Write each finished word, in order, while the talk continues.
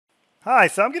Hi,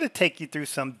 so I'm going to take you through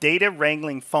some data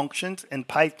wrangling functions in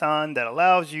Python that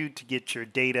allows you to get your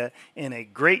data in a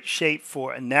great shape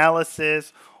for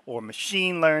analysis or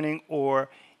machine learning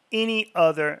or any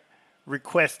other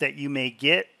request that you may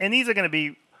get. And these are going to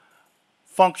be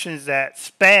functions that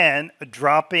span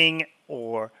dropping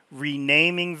or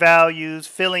renaming values,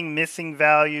 filling missing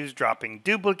values, dropping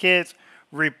duplicates,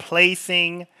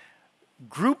 replacing,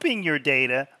 grouping your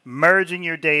data, merging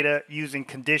your data using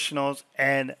conditionals,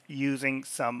 and using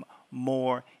some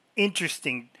more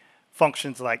interesting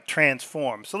functions like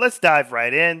transform. So let's dive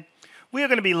right in. We are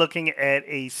going to be looking at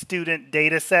a student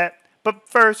data set, but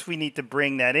first we need to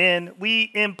bring that in. We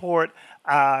import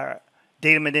our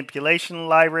data manipulation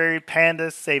library,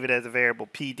 pandas, save it as a variable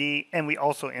PD, and we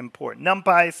also import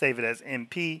numpy, save it as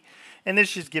np. And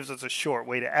this just gives us a short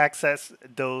way to access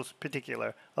those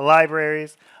particular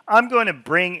libraries. I'm going to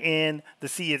bring in the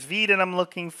CSV that I'm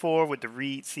looking for with the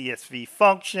read CSV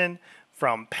function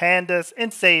from pandas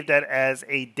and save that as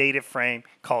a data frame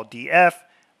called df.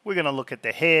 We're going to look at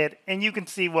the head, and you can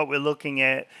see what we're looking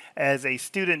at as a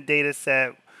student data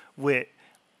set with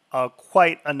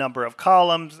quite a number of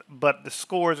columns, but the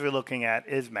scores we're looking at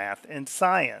is math and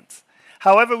science.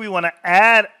 However, we want to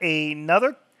add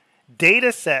another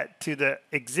data set to the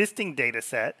existing data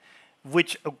set,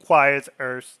 which requires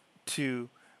us to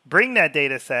bring that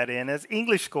data set in as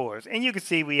English scores. And you can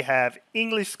see we have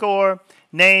English score,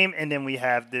 name, and then we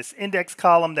have this index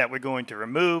column that we're going to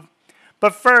remove.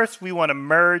 But first, we want to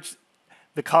merge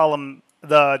the column,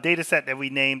 the data set that we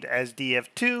named as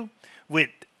df2 with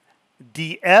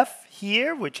df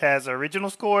here, which has original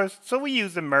scores. So we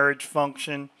use the merge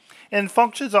function. And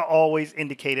functions are always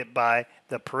indicated by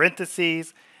the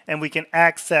parentheses, and we can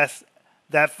access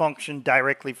that function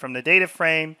directly from the data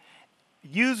frame,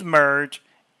 use merge,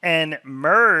 and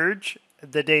merge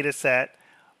the data set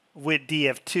with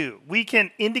df2. We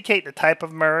can indicate the type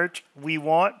of merge we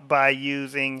want by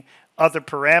using other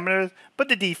parameters, but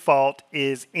the default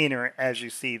is inner, as you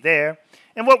see there.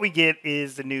 And what we get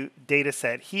is the new data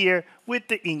set here with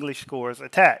the English scores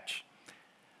attached.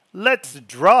 Let's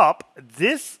drop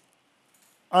this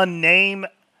unnamed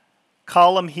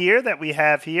column here that we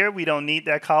have here. We don't need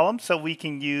that column, so we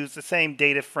can use the same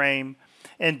data frame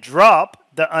and drop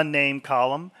the unnamed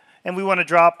column. And we want to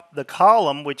drop the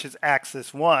column, which is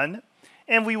axis 1,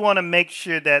 and we want to make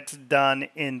sure that's done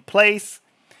in place.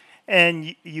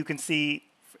 And you can see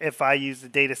if I use the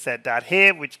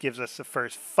dataset.head, which gives us the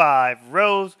first 5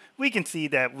 rows, we can see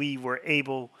that we were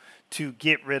able to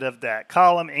get rid of that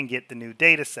column and get the new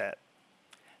data set.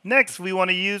 Next, we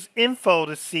want to use info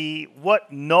to see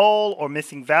what null or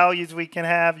missing values we can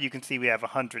have. You can see we have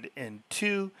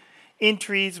 102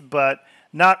 entries, but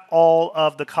not all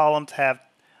of the columns have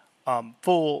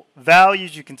full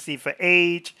values. You can see for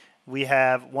age, we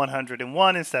have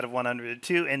 101 instead of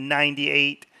 102, and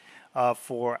 98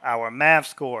 for our math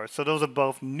score. So those are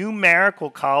both numerical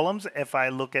columns if I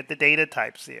look at the data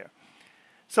types here.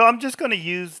 So I'm just going to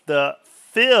use the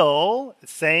fill,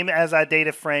 same as our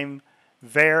data frame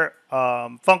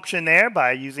function there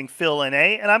by using fill in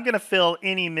A, and I'm going to fill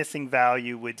any missing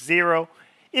value with 0.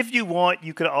 If you want,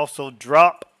 you could also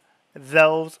drop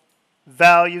those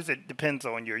values. It depends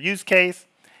on your use case.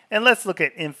 And let's look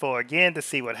at info again to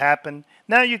see what happened.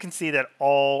 Now you can see that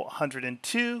all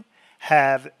 102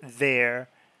 have their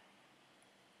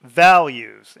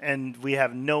values, and we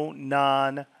have no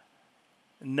null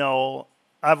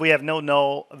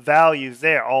values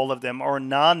there. All of them are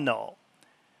non-null.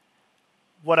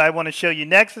 What I want to show you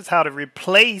next is how to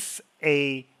replace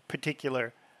a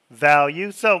particular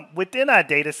value. So within our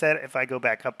data set, if I go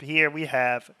back up here, we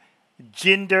have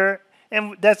gender,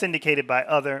 and that's indicated by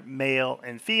other, male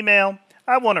and female.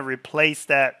 I want to replace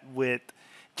that with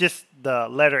just the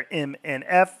letter M and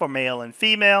F for male and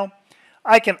female.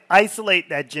 I can isolate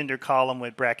that gender column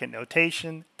with bracket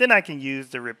notation. Then I can use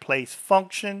the replace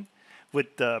function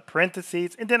with the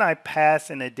parentheses, and then I pass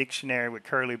in a dictionary with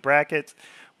curly brackets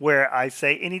where I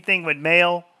say anything with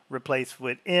male, replace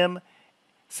with M,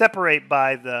 separate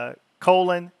by the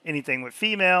colon, anything with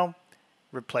female,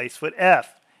 replace with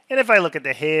F. And if I look at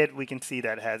the head, we can see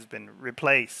that has been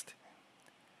replaced.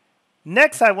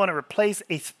 Next, I want to replace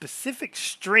a specific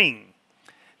string.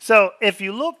 So if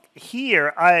you look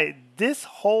here, this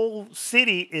whole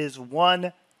city is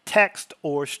one text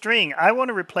or string. I want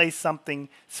to replace something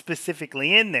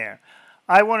specifically in there.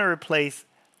 I want to replace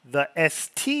the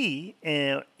ST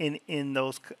in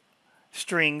those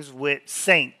strings with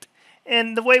saint.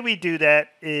 And the way we do that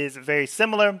is very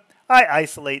similar. I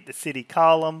isolate the city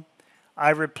column.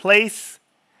 I replace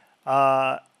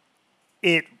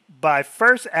it by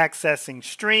first accessing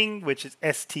string, which is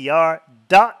str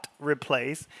dot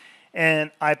replace,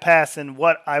 and I pass in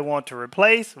what I want to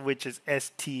replace, which is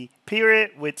st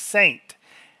period with Saint.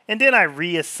 And then I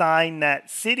reassign that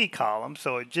city column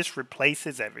so it just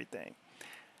replaces everything.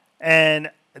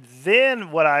 And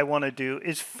then what I want to do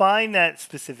is find that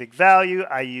specific value.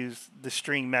 I use the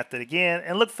string method again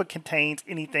and look for contains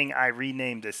anything I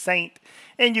renamed as Saint.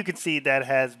 And you can see that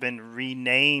has been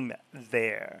renamed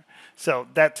there. So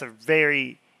that's a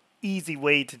very easy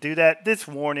way to do that. This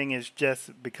warning is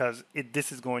just because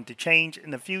this is going to change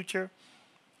in the future.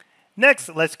 Next,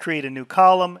 let's create a new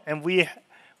column, and we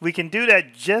can do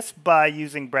that just by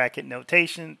using bracket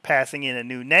notation, passing in a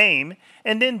new name,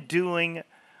 and then doing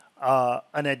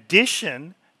an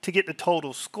addition to get the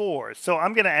total scores. So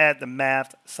I'm going to add the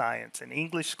math, science, and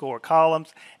English score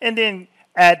columns, and then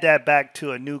add that back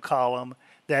to a new column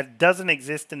that doesn't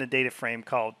exist in the data frame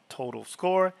called total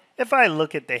score. If I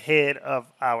look at the head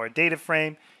of our data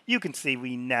frame, you can see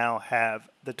we now have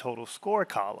the total score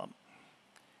column.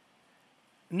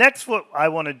 Next, what I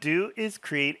want to do is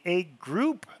create a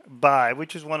group by,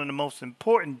 which is one of the most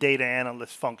important data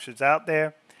analyst functions out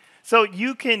there. So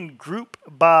you can group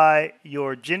by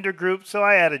your gender group. So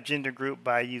I add a gender group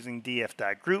by using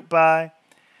df.groupby.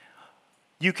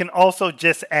 You can also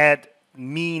just add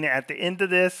mean at the end of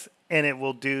this, and it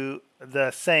will do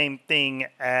the same thing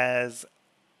as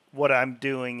what I'm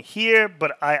doing here,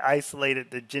 but I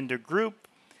isolated the gender group.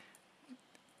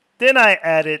 Then I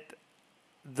added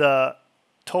the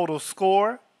total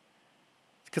score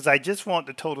because I just want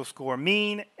the total score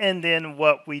mean, and then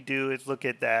what we do is look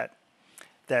at that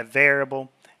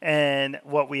variable, and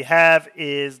what we have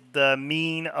is the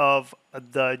mean of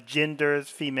the genders,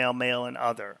 female, male, and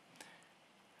other.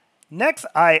 Next,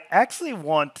 I actually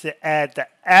want to add the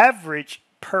average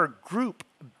per group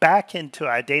back into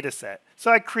our data set.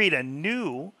 So I create a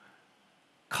new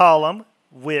column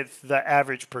with the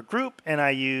average per group, and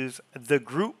I use the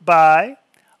group by,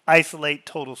 isolate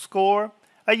total score.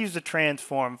 I use the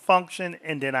transform function,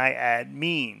 and then I add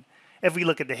mean. If we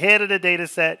look at the head of the data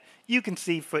set, you can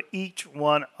see for each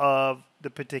one of the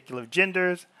particular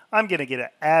genders, I'm going to get an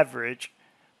average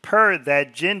per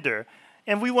that gender.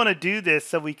 And we want to do this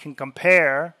so we can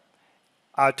compare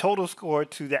our total score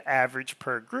to the average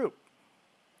per group.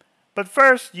 But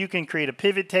first, you can create a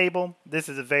pivot table. This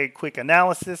is a very quick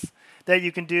analysis that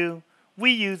you can do.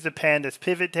 We use the pandas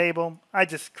pivot table. I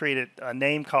just created a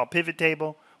name called pivot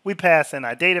table. We pass in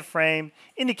our data frame,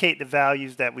 indicate the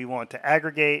values that we want to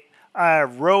aggregate. Our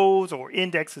rows or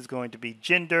index is going to be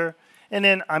gender. And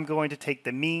then I'm going to take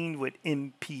the mean with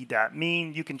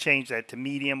mp.mean. You can change that to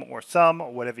medium or sum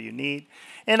or whatever you need.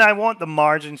 And I want the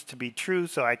margins to be true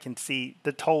so I can see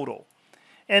the total.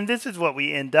 And this is what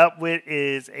we end up with,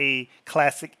 is a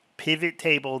classic pivot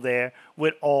table there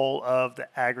with all of the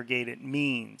aggregated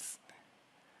means.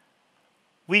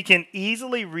 We can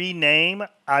easily rename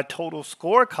our total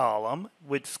score column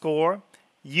with score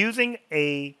using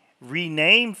a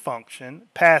rename function,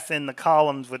 pass in the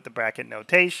columns with the bracket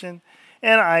notation,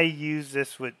 and I use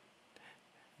this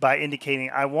by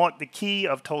indicating I want the key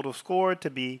of total score to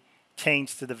be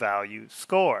changed to the value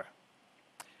score.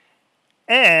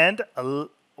 And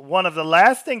one of the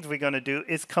last things we're going to do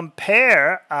is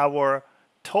compare our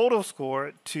total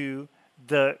score to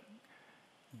the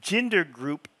gender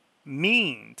group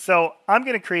mean. So I'm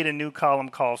going to create a new column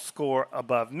called score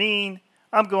above mean.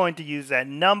 I'm going to use that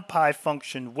numpy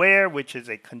function where, which is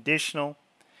a conditional.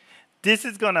 This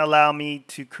is going to allow me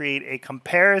to create a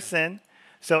comparison.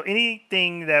 So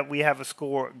anything that we have a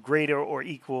score greater or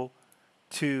equal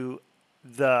to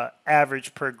the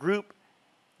average per group,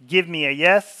 give me a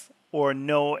yes or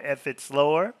no if it's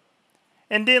lower.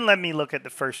 And then let me look at the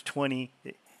first 20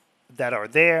 that are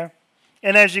there.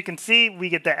 And as you can see, we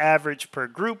get the average per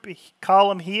group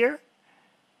column here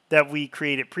that we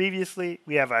created previously.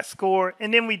 We have our score,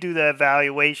 and then we do the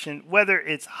evaluation, whether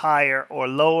it's higher or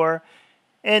lower.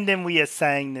 And then we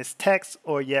assign this text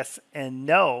or yes and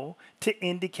no to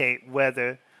indicate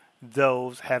whether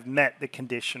those have met the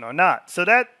condition or not. So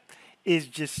that is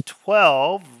just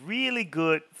 12 really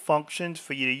good functions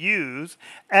for you to use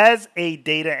as a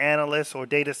data analyst or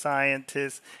data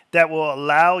scientist that will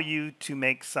allow you to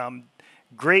make some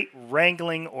great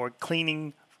wrangling or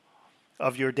cleaning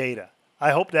of your data. I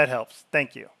hope that helps.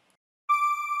 Thank you.